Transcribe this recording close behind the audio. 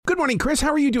morning, Chris. How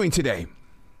are you doing today?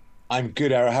 I'm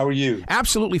good, Ara. How are you?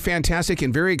 Absolutely fantastic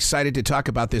and very excited to talk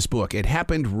about this book. It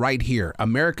happened right here,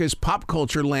 America's Pop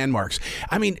Culture Landmarks.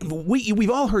 I mean, we've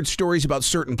all heard stories about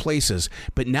certain places,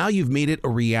 but now you've made it a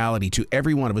reality to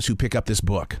every one of us who pick up this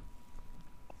book.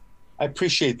 I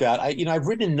appreciate that. I've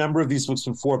written a number of these books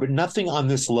before, but nothing on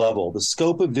this level. The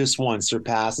scope of this one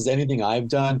surpasses anything I've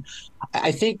done.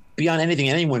 I think beyond anything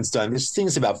anyone's done. This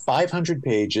thing's about 500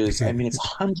 pages. I mean, it's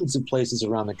hundreds of places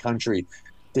around the country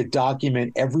that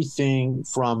document everything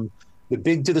from the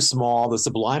big to the small, the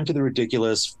sublime to the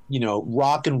ridiculous,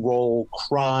 rock and roll,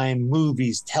 crime,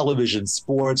 movies, television,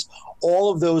 sports, all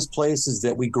of those places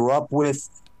that we grew up with,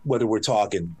 whether we're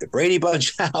talking the Brady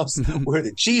Bunch house, where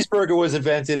the cheeseburger was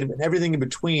invented, and everything in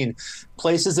between,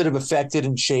 places that have affected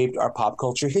and shaped our pop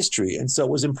culture history. And so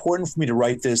it was important for me to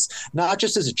write this, not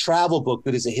just as a travel book,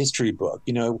 but as a history book.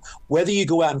 Whether you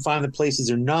go out and find the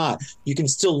places or not, you can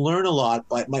still learn a lot.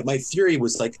 But my theory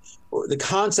was the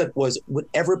concept was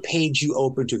whatever page you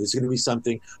open to, there's going to be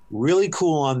something really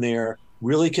cool on there,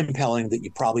 really compelling that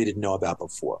you probably didn't know about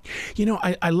before.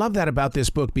 I love that about this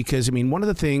book because, one of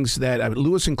the things that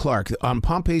Lewis and Clark on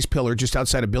Pompey's Pillar just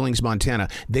outside of Billings, Montana,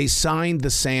 they signed the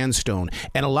sandstone.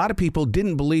 And a lot of people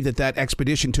didn't believe that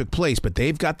expedition took place, but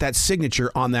they've got that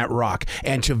signature on that rock.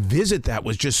 And to visit that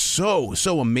was just so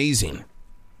amazing.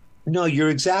 No, you're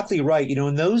exactly right.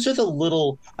 And those are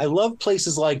I love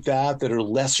places like that are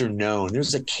lesser known.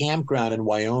 There's a campground in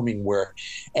Wyoming where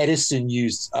Edison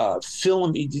used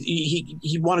film.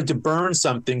 He wanted to burn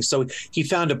something, so he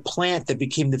found a plant that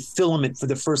became the filament for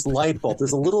the first light bulb.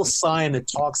 There's a little sign that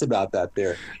talks about that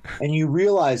there. And you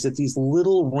realize that these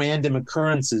little random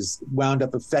occurrences wound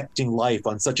up affecting life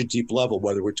on such a deep level,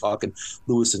 whether we're talking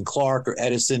Lewis and Clark or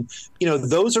Edison.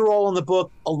 Those are all in the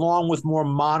book, along with more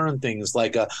modern things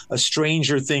like a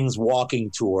Stranger Things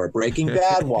walking tour, Breaking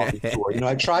Bad walking tour.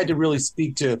 I tried to really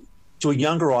speak to a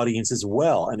younger audience as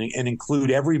well and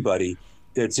include everybody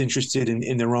that's interested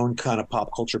in their own kind of pop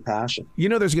culture passion.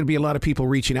 There's going to be a lot of people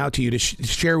reaching out to you to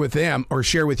share with them or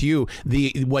share with you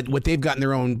what they've got in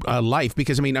their own life.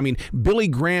 Because, Billy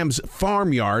Graham's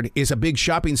farmyard is a big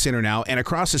shopping center now, and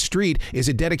across the street is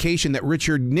a dedication that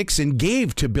Richard Nixon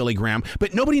gave to Billy Graham.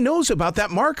 But nobody knows about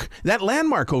that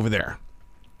landmark over there.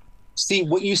 See,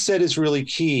 what you said is really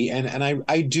key. And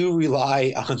I do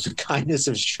rely on the kindness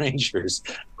of strangers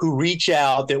who reach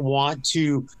out that want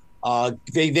to,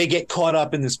 they get caught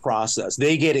up in this process.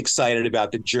 They get excited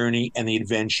about the journey and the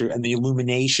adventure and the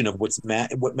illumination of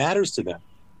what matters to them.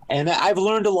 And I've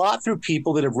learned a lot through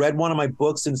people that have read one of my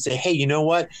books and say, hey, you know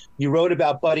what? You wrote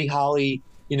about Buddy Holly,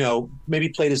 maybe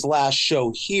played his last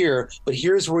show here, but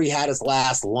here's where he had his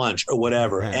last lunch or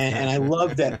whatever. And I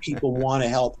love that people want to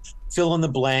help fill in the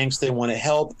blanks. They want to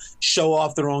help show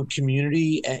off their own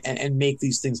community and make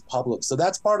these things public. So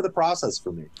that's part of the process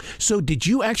for me. So did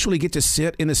you actually get to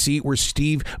sit in the seat where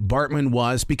Steve Bartman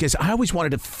was? Because I always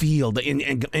wanted to feel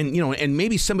and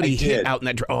maybe somebody hit out in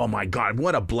that. Oh my God,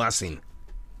 what a blessing.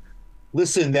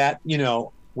 Listen,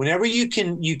 whenever you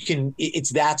can, it's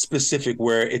that specific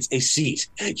where it's a seat,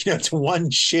 it's one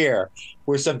chair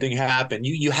where something happened.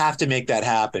 You have to make that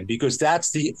happen because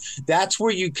that's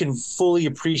where you can fully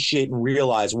appreciate and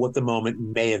realize what the moment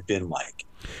may have been like.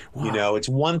 Wow. It's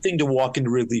one thing to walk into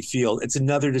Wrigley Field. It's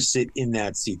another to sit in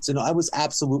that seat. So no, I was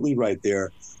absolutely right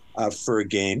there for a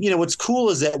game. What's cool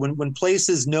is that when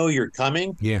places know you're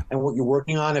coming and what you're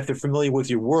working on, if they're familiar with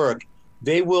your work,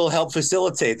 they will help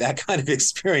facilitate that kind of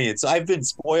experience. I've been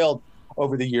spoiled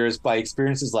over the years by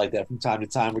experiences like that from time to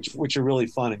time, which are really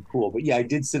fun and cool. But yeah, I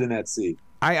did sit in that seat.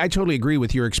 I totally agree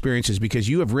with your experiences because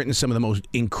you have written some of the most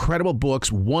incredible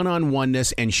books,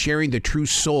 one-on-oneness and sharing the true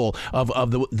soul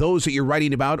of those that you're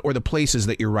writing about or the places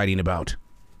that you're writing about.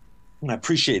 I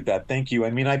appreciate that. Thank you.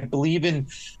 I believe in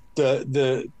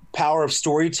the power of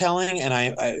storytelling, and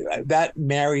I that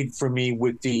married for me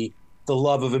with the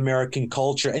love of American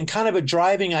culture and kind of a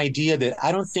driving idea that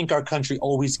I don't think our country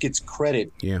always gets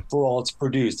credit for all it's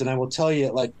produced. And I will tell you,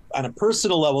 on a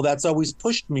personal level, that's always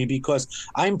pushed me because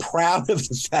I'm proud of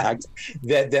the fact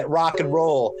that rock and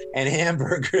roll and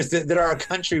hamburgers, that our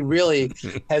country really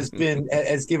has given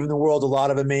the world a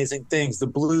lot of amazing things, the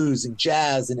blues and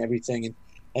jazz and everything.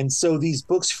 And so these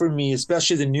books for me,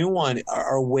 especially the new one,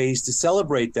 are ways to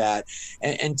celebrate that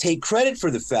and take credit for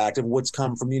the fact of what's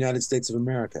come from the United States of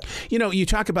America. You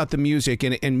talk about the music,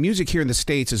 and music here in the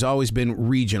States has always been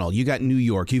regional. You got New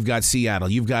York, you've got Seattle,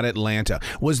 you've got Atlanta.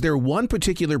 Was there one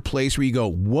particular place where you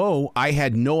go, whoa, I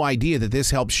had no idea that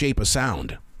this helped shape a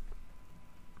sound?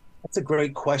 That's a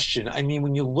great question.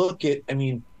 When you look at,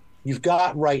 you've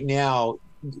got right now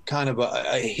kind of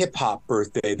a hip hop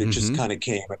birthday that just Mm-hmm. kind of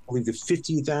came. I believe the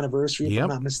 50th anniversary, if I'm Yep.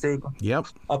 not mistaken, Yep.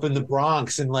 up in the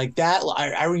Bronx. And like that,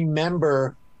 I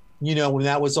remember, when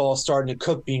that was all starting to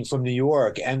cook, being from New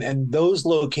York, and those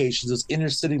locations, those inner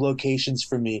city locations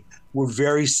for me were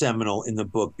very seminal in the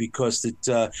book because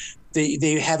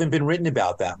they haven't been written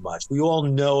about that much. We all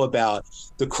know about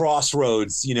the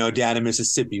crossroads, down in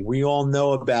Mississippi. We all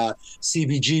know about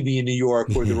CBGB in New York,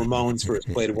 where the Ramones first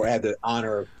played, where I had the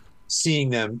honor of seeing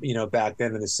them, back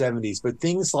then in the 70s. But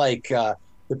things like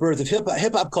the birth of hip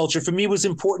hop culture for me was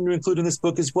important to include in this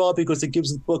book as well, because it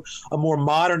gives the book a more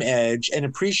modern edge and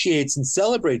appreciates and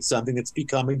celebrates something that's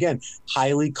become, again,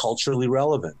 highly culturally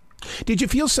relevant. Did you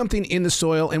feel something in the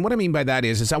soil? And what I mean by that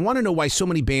is I want to know why so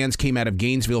many bands came out of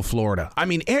Gainesville, Florida. I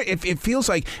mean, it feels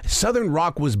like Southern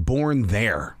rock was born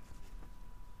there.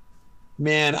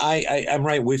 Man, I'm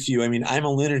right with you. I mean, I'm a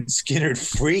Leonard Skinner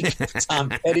freak, Tom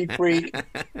Petty freak,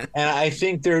 and I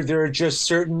think there are just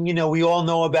certain. We all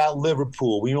know about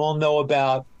Liverpool. We all know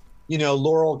about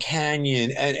Laurel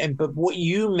Canyon, and but what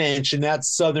you mentioned, that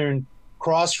Southern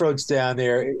crossroads down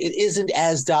there, it isn't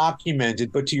as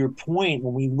documented. But to your point,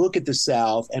 when we look at the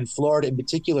South and Florida in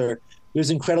particular, there's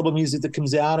incredible music that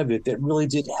comes out of it that really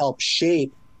did help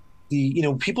shape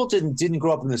people didn't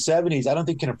grow up in the 70s. I don't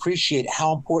think can appreciate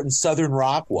how important Southern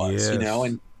rock was,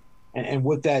 Yes. and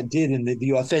what that did, and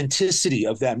the authenticity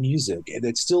of that music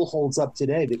that still holds up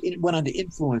today, that it went on to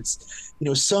influence,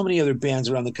 so many other bands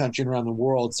around the country and around the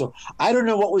world. So I don't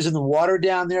know what was in the water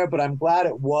down there, but I'm glad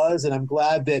it was. And I'm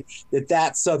glad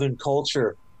that Southern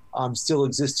culture still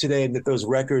exists today, and that those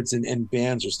records and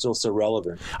bands are still so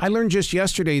relevant. I learned just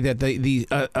yesterday that the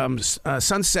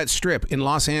Sunset Strip in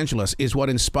Los Angeles is what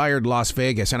inspired Las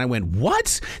Vegas, and I went,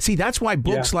 "What?" See, that's why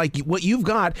books like what you've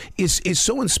got is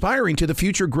so inspiring to the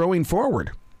future growing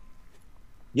forward.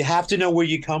 You have to know where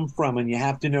you come from, and you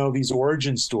have to know these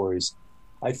origin stories.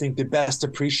 I think the best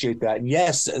appreciate that. And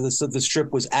yes, the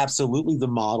Strip was absolutely the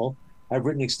model. I've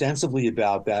written extensively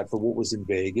about that for what was in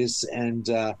Vegas, and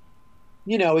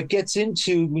it gets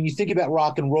into, when you think about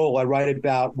rock and roll, I write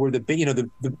about where the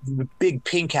big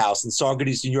Pink House in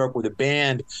Saugerties, New York, where the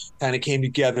band kind of came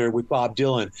together with Bob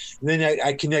Dylan. And then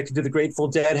I connected to the Grateful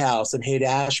Dead house and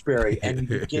Haight-Ashbury, and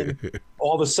you begin,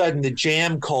 all of a sudden the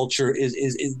jam culture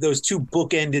is those two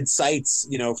bookended sites,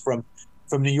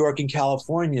 from New York and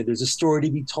California. There's a story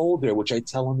to be told there, which I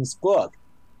tell in this book.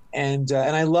 And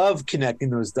I love connecting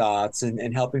those dots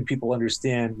and helping people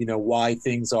understand, why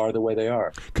things are the way they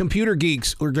are. Computer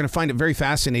geeks are going to find it very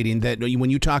fascinating that when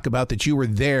you talk about that you were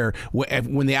there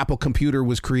when the Apple computer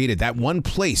was created, that one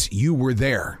place you were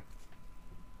there.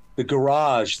 The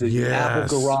garage, the Yes.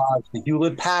 Apple garage, the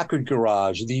Hewlett-Packard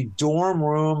garage, the dorm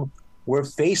room where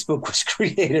Facebook was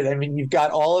created. I mean, you've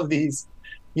got all of these,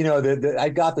 I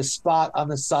got the spot on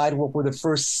the sidewalk where the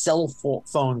first cell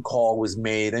phone call was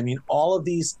made. I mean, all of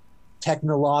these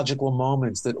technological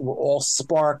moments that were all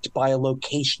sparked by a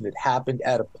location that happened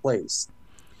at a place.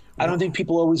 I don't think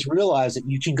people always realize that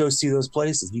you can go see those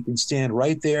places. You can stand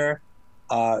right there.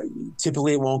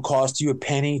 Typically, it won't cost you a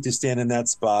penny to stand in that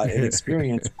spot and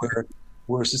experience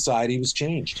where society was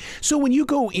changed. So when you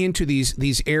go into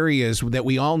these areas that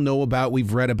we all know about,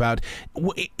 we've read about,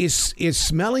 is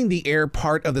smelling the air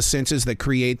part of the senses that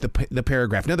create the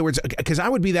paragraph? In other words, because I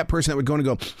would be that person that would go and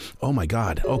go, oh my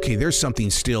God, okay, there's something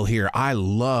still here. I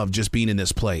love just being in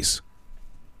this place.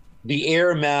 The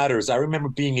air matters. I remember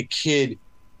being a kid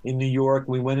in New York.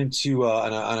 We went into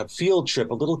on a field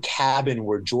trip, a little cabin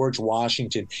where George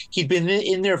Washington, he'd been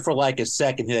in there for like a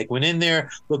second. He went in there,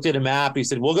 looked at a map. He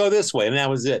said, we'll go this way. And that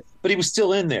was it. But he was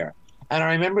still in there. And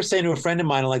I remember saying to a friend of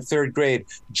mine in like third grade,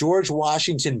 George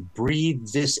Washington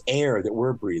breathed this air that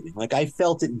we're breathing. Like I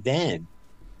felt it then,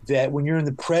 that when you're in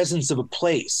the presence of a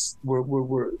place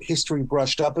where history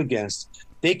brushed up against,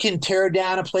 they can tear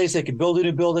down a place, they can build a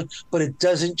new building, but it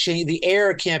doesn't change. The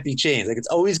air can't be changed. Like it's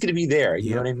always going to be there.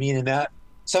 You know what I mean? And that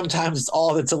sometimes it's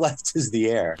all that's left is the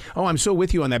air. Oh, I'm so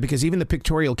with you on that, because even the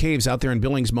pictorial caves out there in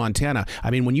Billings, Montana, I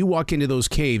mean, when you walk into those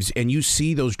caves and you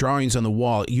see those drawings on the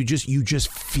wall, you just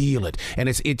feel it. And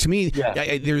it to me,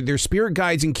 they're spirit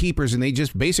guides and keepers, and they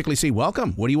just basically say,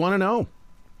 welcome. What do you want to know?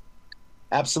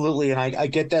 Absolutely. And I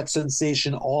get that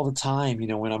sensation all the time,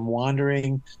 when I'm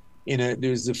wandering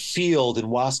there's a field in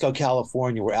Wasco,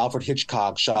 California, where Alfred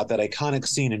Hitchcock shot that iconic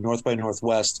scene in North by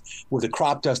Northwest where the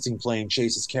crop dusting plane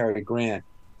chases Cary Grant.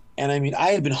 And I mean,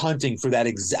 I have been hunting for that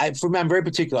I'm very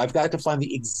particular. I've got to find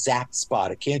the exact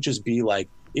spot. It can't just be like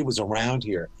it was around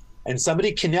here. And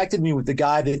somebody connected me with the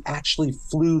guy that actually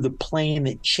flew the plane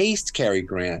that chased Cary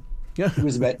Grant He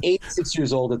was about 86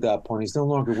 years old at that point. He's no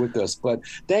longer with us. But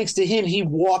thanks to him, he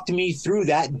walked me through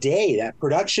that day, that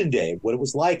production day, what it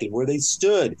was like and where they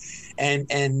stood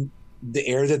and the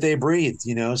air that they breathed,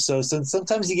 So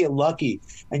sometimes you get lucky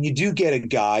and you do get a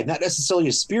guide, not necessarily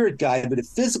a spirit guide, but a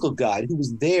physical guide who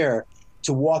was there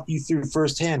to walk you through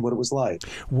firsthand what it was like.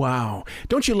 Wow.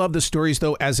 Don't you love the stories,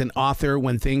 though, as an author,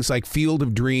 when things like Field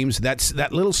of Dreams, that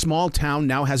little small town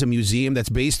now has a museum that's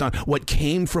based on what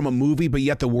came from a movie, but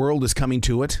yet the world is coming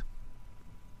to it?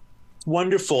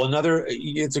 Wonderful.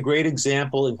 It's a great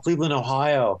example in Cleveland,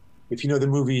 Ohio. If you know the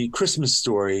movie Christmas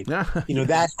Story,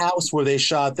 that house where they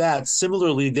shot that,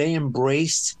 similarly, they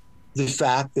embraced the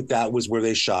fact that was where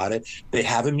they shot it. They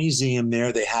have a museum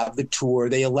there. They have the tour.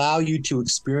 They allow you to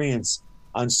experience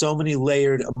on so many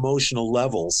layered emotional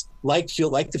levels, like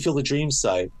the Field of Dreams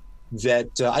site, that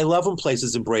I love when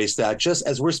places embrace that. Just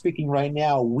as we're speaking right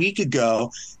now, a week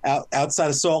ago, outside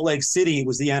of Salt Lake City, it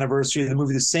was the anniversary of the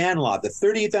movie The Sandlot, the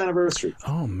 30th anniversary.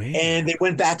 Oh, man. And they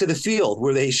went back to the field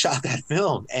where they shot that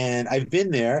film. And I've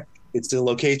been there. It's the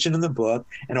location in the book.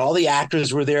 And all the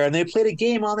actors were there, and they played a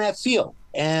game on that field.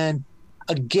 And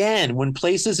again, when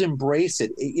places embrace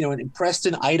it, in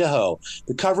Preston, Idaho,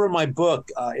 the cover of my book,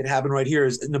 it happened right here,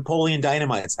 is Napoleon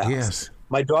Dynamite's house. Yes.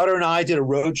 My daughter and I did a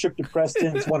road trip to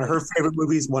Preston. It's one of her favorite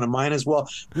movies, one of mine as well.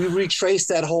 We retraced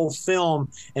that whole film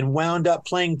and wound up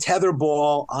playing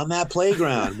tetherball on that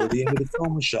playground where the end of the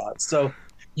film was shot. So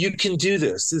you can do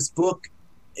this. This book,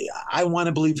 I want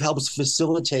to believe, helps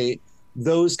facilitate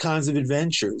those kinds of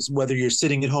adventures, whether you're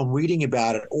sitting at home reading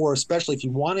about it, or especially if you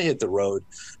want to hit the road.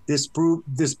 This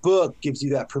book gives you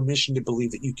that permission to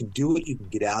believe that you can do it, you can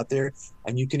get out there,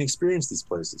 and you can experience these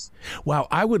places. Wow,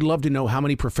 I would love to know how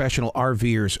many professional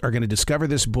RVers are going to discover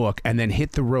this book and then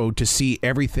hit the road to see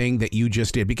everything that you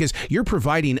just did, because you're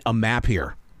providing a map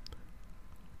here.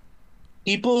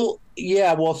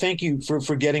 Well, thank you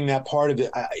for getting that part of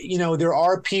it. There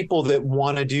are people that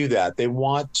want to do that. They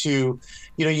want to,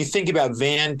 you think about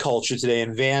van culture today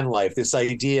and van life, this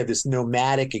idea, this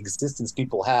nomadic existence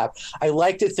people have. I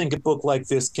like to think a book like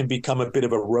this can become a bit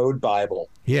of a road Bible.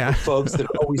 Yeah. For folks that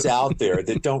are always out there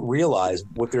that don't realize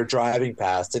what they're driving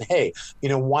past. And hey,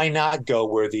 why not go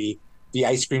where the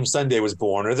ice cream sundae was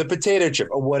born, or the potato chip,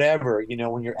 or whatever,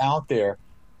 when you're out there.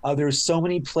 There's so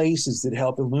many places that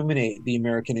help illuminate the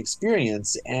American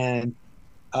experience. And,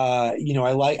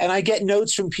 I get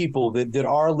notes from people that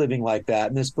are living like that.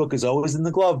 And this book is always in the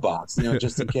glove box,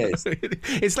 just in case.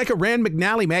 It's like a Rand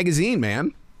McNally magazine,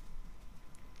 man.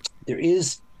 There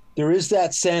is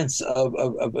that sense of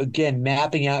again,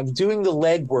 mapping out, doing the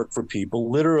legwork for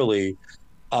people, literally,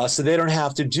 so they don't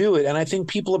have to do it. And I think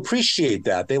people appreciate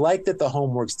that. They like that the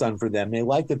homework's done for them. They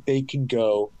like that they can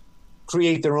go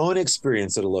create their own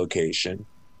experience at a location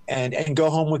and go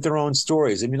home with their own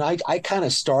stories. I mean, I kind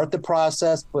of start the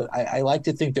process, but I like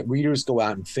to think that readers go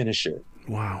out and finish it.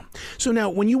 Wow. So now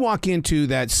when you walk into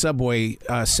that Subway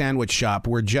sandwich shop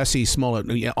where Jesse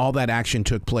Smollett, all that action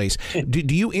took place,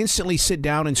 do you instantly sit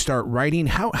down and start writing?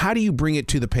 How do you bring it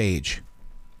to the page?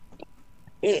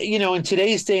 In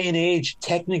today's day and age,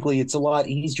 technically, it's a lot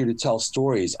easier to tell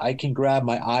stories. I can grab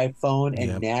my iPhone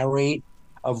and narrate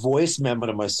a voice memo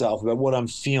to myself about what I'm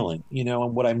feeling,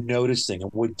 and what I'm noticing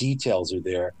and what details are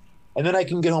there. And then I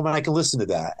can get home and I can listen to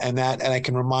that. And I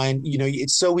can remind,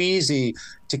 it's so easy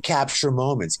to capture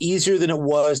moments, easier than it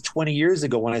was 20 years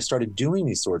ago when I started doing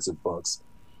these sorts of books.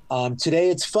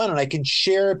 Today it's fun, and I can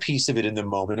share a piece of it in the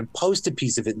moment and post a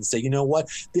piece of it and say, you know what,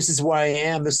 this is where I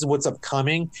am. This is what's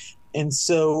upcoming. And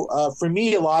so for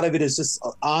me, a lot of it is just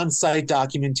on-site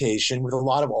documentation with a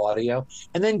lot of audio,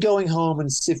 and then going home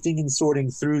and sifting and sorting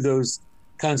through those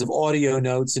kinds of audio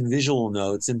notes and visual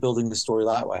notes and building the story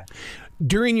that way.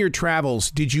 During your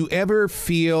travels, did you ever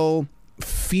feel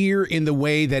fear in the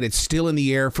way that it's still in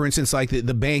the air? For instance, like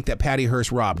the bank that Patty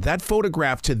Hearst robbed. That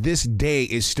photograph to this day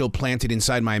is still planted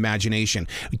inside my imagination.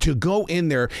 To go in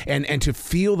there and to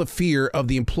feel the fear of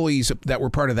the employees that were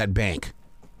part of that bank.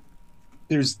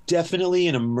 There's definitely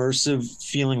an immersive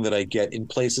feeling that I get in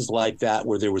places like that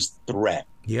where there was threat,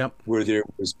 where there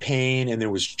was pain and there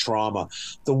was trauma.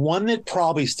 The one that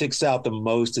probably sticks out the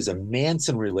most is a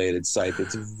Manson-related site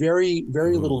that's very,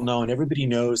 very little known. Everybody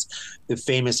knows the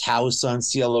famous house on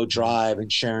Cielo Drive and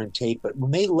Sharon Tate, but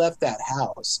when they left that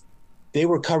house, they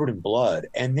were covered in blood,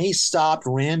 and they stopped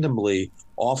randomly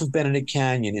off of Benedict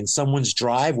Canyon in someone's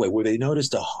driveway where they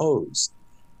noticed a hose.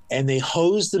 And they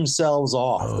hosed themselves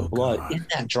off the blood in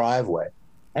that driveway.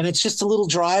 And it's just a little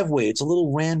driveway. It's a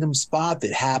little random spot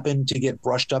that happened to get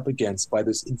brushed up against by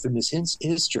this infamous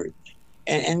history.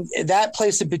 And that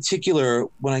place in particular,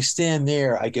 when I stand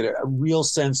there, I get a real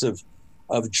sense of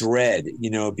of dread,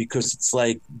 because it's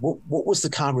like, what was the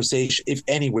conversation, if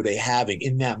any, were they having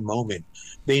in that moment?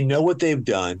 They know what they've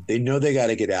done. They know they got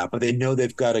to get out, but they know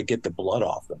they've got to get the blood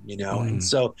off them, And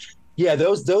so, yeah,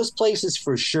 those places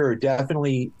for sure,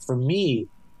 definitely for me,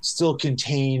 still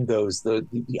contain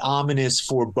the ominous,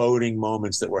 foreboding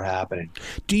moments that were happening.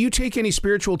 Do you take any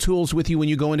spiritual tools with you when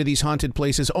you go into these haunted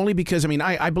places? Only because,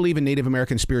 I believe in Native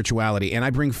American spirituality, and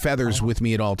I bring feathers with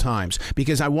me at all times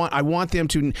because I want them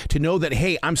to know that,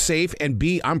 hey, I'm safe, and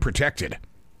B, I'm protected.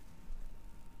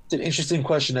 It's an interesting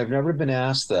question. I've never been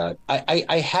asked that.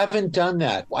 I haven't done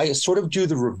that. I sort of do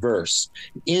the reverse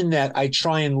in that I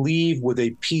try and leave with a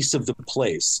piece of the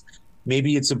place.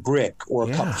 Maybe it's a brick or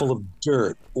a cup full of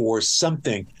dirt or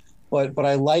something, but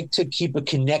I like to keep a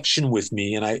connection with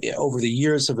me. And I, over the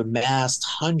years, have amassed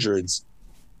hundreds,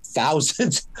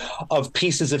 thousands of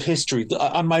pieces of history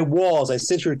on my walls. I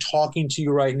sit here talking to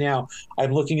you right now.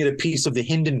 I'm looking at a piece of the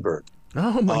Hindenburg,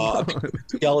 oh my God,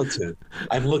 skeleton.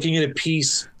 I'm looking at a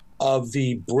piece of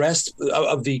the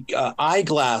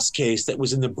eyeglass case that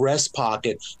was in the breast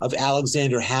pocket of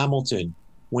Alexander Hamilton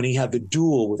when he had the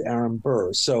duel with Aaron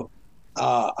Burr. So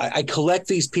I collect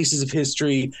these pieces of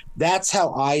history. That's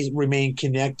how I remain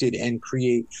connected and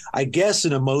create, I guess,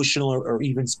 an emotional or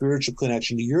even spiritual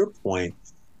connection, to your point,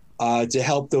 to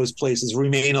help those places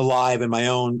remain alive in my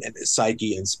own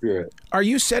psyche and spirit. Are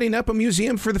you setting up a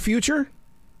museum for the future?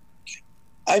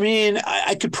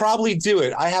 I could probably do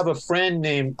it. I have a friend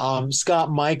named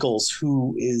Scott Michaels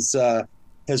who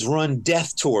has run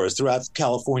death tours throughout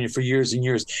California for years and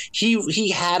years. He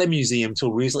had a museum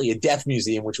till recently, a death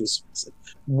museum, which was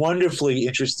wonderfully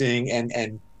interesting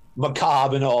and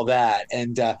macabre and all that.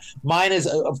 And mine is,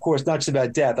 of course, not just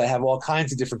about death. I have all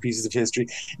kinds of different pieces of history.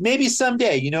 Maybe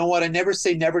someday, you know what? I never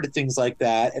say never to things like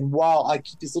that. And while I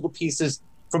keep these little pieces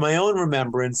for my own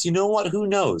remembrance, you know what? Who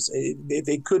knows?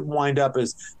 They could wind up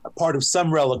as a part of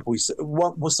some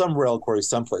reliquary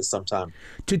someplace sometime.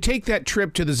 To take that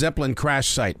trip to the Zeppelin crash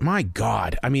site, my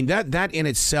God. That in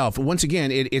itself, once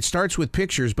again, it starts with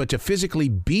pictures, but to physically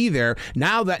be there,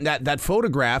 now that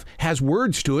photograph has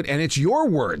words to it, and it's your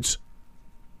words.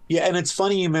 Yeah, and it's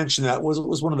funny you mentioned that. It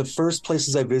was one of the first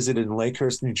places I visited in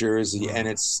Lakehurst, New Jersey, and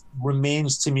it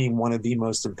remains to me one of the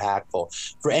most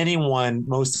impactful. For anyone,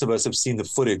 most of us have seen the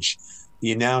footage,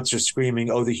 the announcer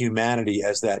screaming, "Oh, the humanity,"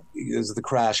 as the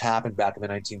crash happened back in the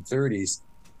 1930s.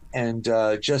 And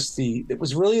it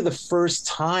was really the first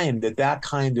time that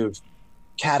kind of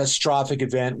catastrophic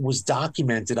event was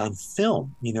documented on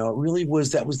film. It really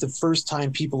was. That was the first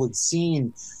time people had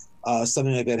seen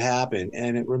something like that happened,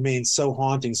 and it remains so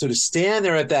haunting. So to stand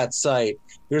there at that site,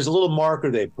 there's a little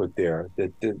marker they put there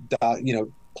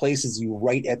that places you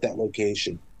right at that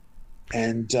location.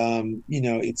 And,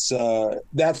 it's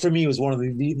that for me was one of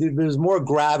there's more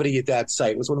gravity at that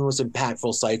site. It was one of the most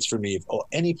impactful sites for me of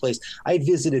any place. I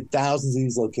visited thousands of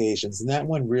these locations, and that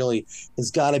one really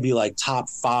has got to be like top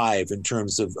 5 in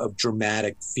terms of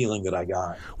dramatic feeling that I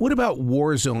got. What about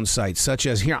war zone sites such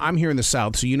as here? I'm here in the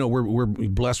South, so we're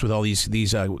blessed with all these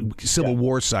Civil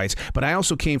War sites. But I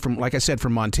also came from, like I said,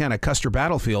 from Montana. Custer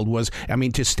Battlefield was,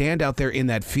 to stand out there in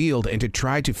that field and to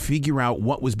try to figure out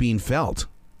what was being felt.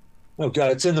 Oh,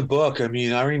 God, it's in the book. I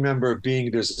remember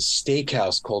there's a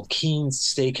steakhouse called Keen's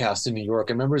Steakhouse in New York.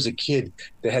 I remember as a kid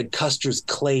that had Custer's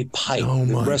clay pipe. Oh,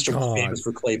 the my restaurant was famous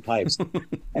for clay pipes.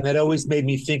 And that always made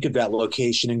me think of that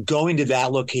location. And going to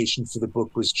that location for the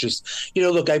book was just,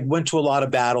 look, I went to a lot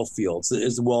of battlefields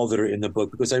as well that are in the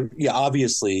book because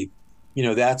obviously,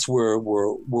 that's where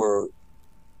the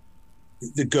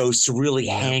ghosts really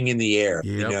hang in the air,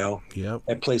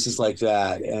 at places like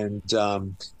that. And,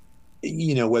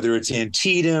 whether it's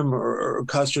Antietam or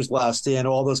Custer's Last Stand,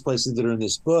 all those places that are in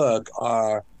this book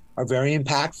are very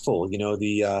impactful.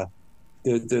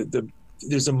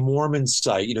 There's a Mormon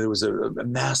site. There was a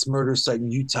mass murder site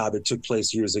in Utah that took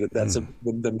place years ago. That's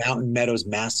the Mountain Meadows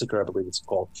Massacre, I believe it's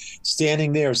called.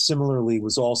 Standing there similarly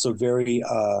was also very,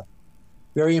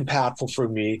 very impactful for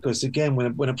me because, again,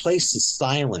 when a place is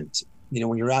silent,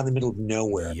 when you're out in the middle of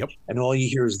nowhere and all you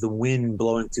hear is the wind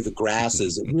blowing through the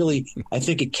grasses, it really, I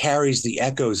think it carries the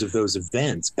echoes of those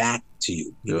events back to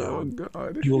you. Oh,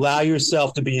 God. You allow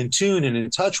yourself to be in tune and in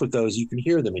touch with those, you can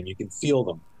hear them and you can feel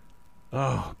them.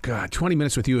 Oh, God, 20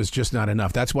 minutes with you is just not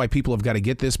enough. That's why people have got to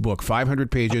get this book, 500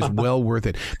 pages, well worth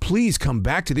it. Please come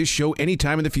back to this show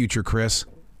anytime in the future, Chris.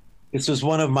 This was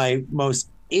one of my most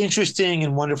interesting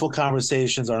and wonderful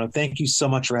conversations, Arnold. Thank you so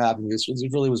much for having me.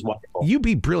 It really was wonderful. You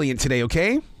be brilliant today,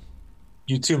 okay?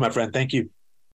 You too, my friend. Thank you.